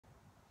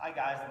Hi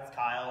guys, it's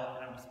Kyle,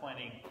 and I'm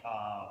explaining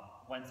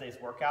Wednesday's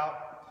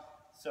workout.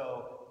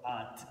 So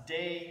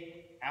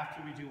today,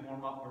 after we do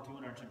warm up, we're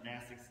doing our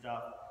gymnastic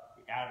stuff.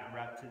 We added a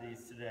rep to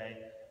these today.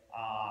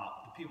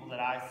 The people that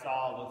I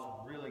saw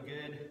looked really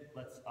good.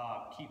 Let's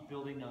keep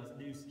building those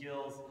new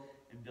skills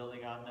and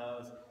building on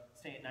those,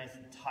 staying nice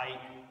and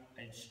tight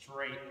and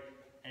straight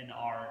in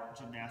our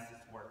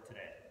gymnastics work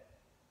today.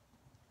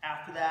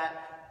 After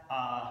that,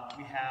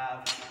 we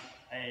have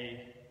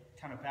a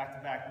kind of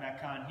back-to-back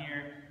Metcon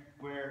here,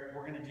 where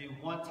we're going to do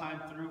one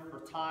time through for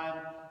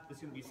time.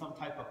 There's going to be some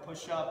type of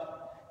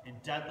push-up and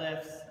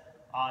deadlifts.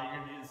 You're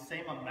going to do the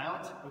same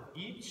amount with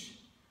each.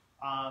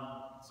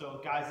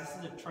 So guys, this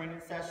is a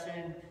training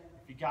session.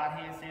 If you got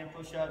handstand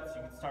push-ups,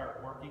 you can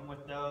start working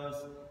with those.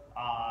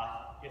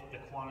 If the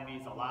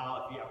quantities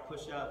allow, if you have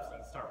push-ups, you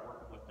can start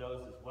working with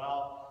those as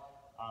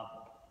well.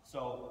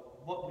 So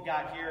what we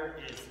got here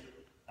is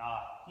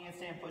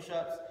handstand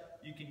push-ups.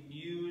 You can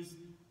use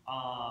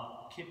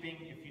kipping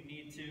if you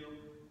need to.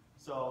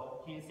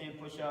 So handstand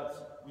push-ups,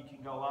 we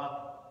can go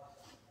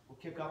up. We'll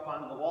kick up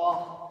onto the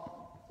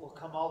wall. We'll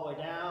come all the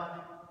way down.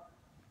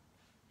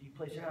 You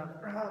place your arm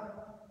around,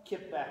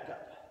 kip back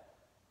up.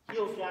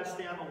 Heels gotta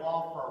stay on the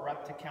wall for a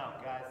rep to count,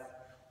 guys.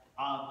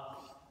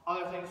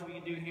 Other things we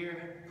can do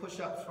here,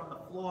 push-ups from the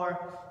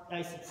floor,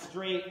 nice and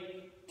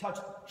straight. Touch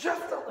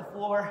just on the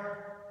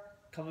floor,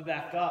 coming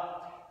back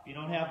up. If you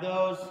don't have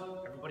those,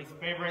 everybody's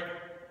favorite,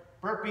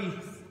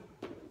 burpees.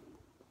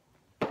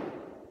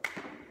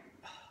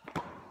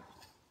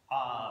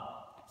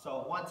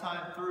 So one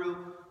time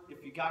through,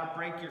 if you gotta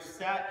break your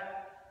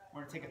set,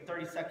 we're gonna take a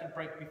 30-second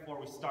break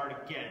before we start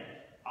again.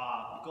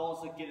 The goal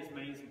is to get as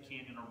many as we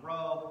can in a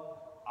row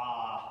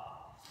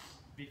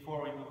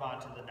before we move on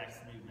to the next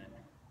movement.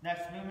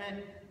 Next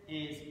movement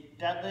is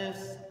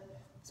deadlifts.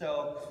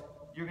 So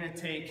you're gonna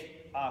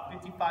take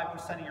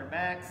 55% of your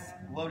max,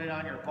 load it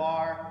on your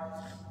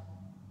bar,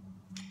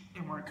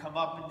 and we're gonna come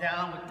up and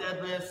down with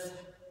deadlifts.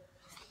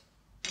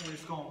 And we're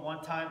just going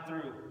one time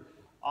through.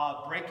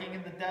 Breaking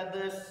in the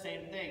deadlift,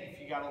 same thing.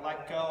 If you gotta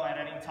let go at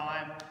any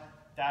time,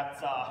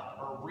 that's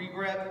or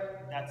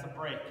regrip, that's a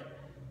break.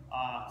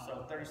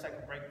 So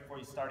 30-second break before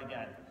you start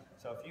again.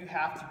 So if you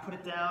have to put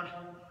it down,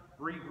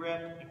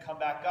 regrip, and come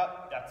back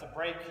up, that's a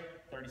break,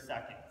 30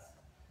 seconds.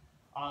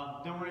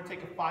 Then we're gonna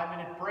take a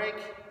 5-minute break,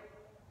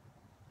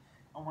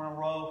 and we're gonna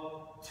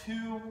row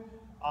two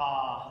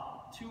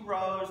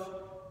rows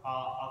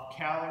of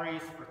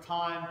calories for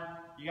time.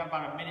 You got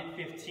about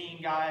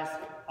 1:15, guys.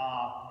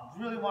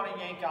 Really want to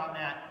yank on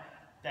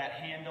that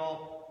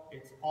handle.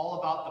 It's all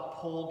about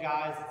the pull,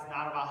 guys. It's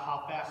not about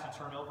how fast you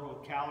turn over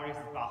with calories.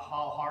 It's about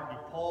how hard you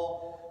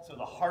pull. So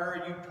the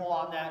harder you pull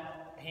on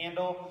that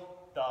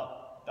handle,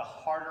 the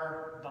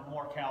harder, the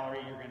more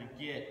calorie you're going to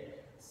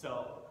get.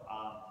 So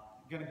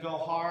you're going to go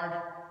hard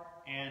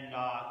and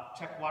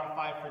check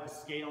Wodify for the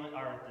scaling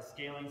or the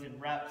scalings in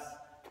reps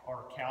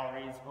or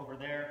calories over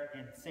there.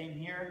 And same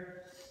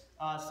here.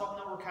 Something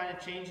that we're kind of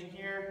changing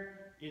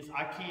here is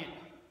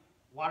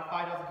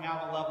Wodify doesn't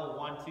have a level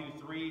 1, 2,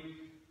 3.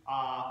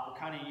 We're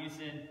kind of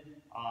using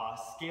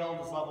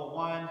scaled as level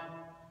 1,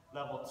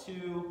 level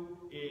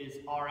 2 is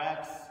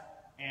RX,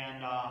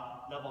 and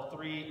level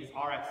 3 is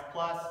RX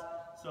plus.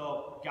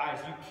 So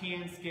guys, you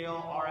can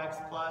scale RX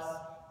plus,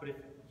 but if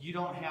you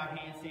don't have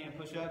handstand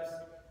push-ups,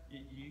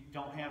 you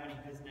don't have any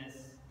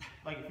business.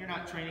 Like if you're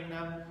not training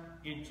them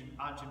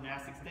on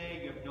gymnastics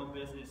day, you have no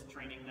business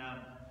training them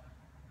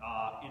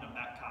in a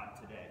Metcon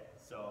today.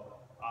 So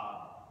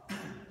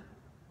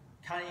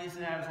kind of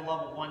using that as a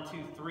level 1,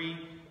 2,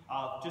 3.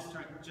 Just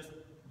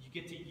you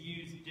get to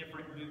use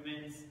different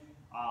movements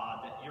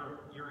that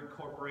you're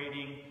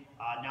incorporating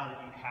now that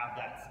you have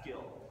that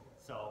skill.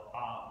 So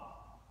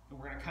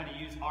we're going to kind of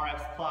use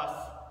RX plus,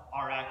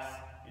 RX,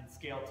 and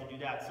scale to do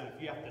that. So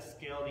if you have to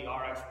scale the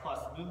RX plus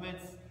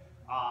movements,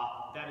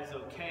 that is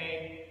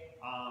okay.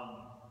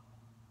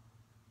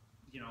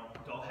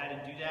 Go ahead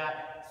and do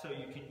that so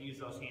you can use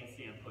those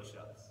handstand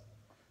push-ups.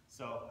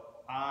 So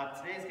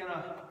today's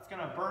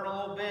gonna burn a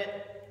little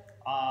bit.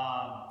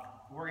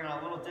 We're gonna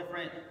a little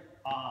different,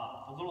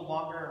 a little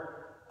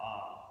longer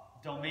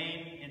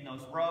domain in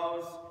those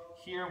rows.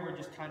 Here we're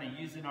just kind of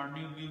using our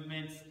new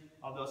movements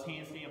of those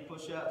handstand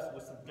push-ups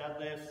with some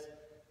deadlifts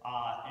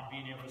and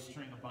being able to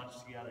string a bunch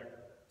together.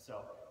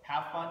 So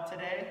have fun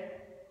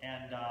today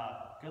and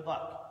good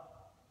luck.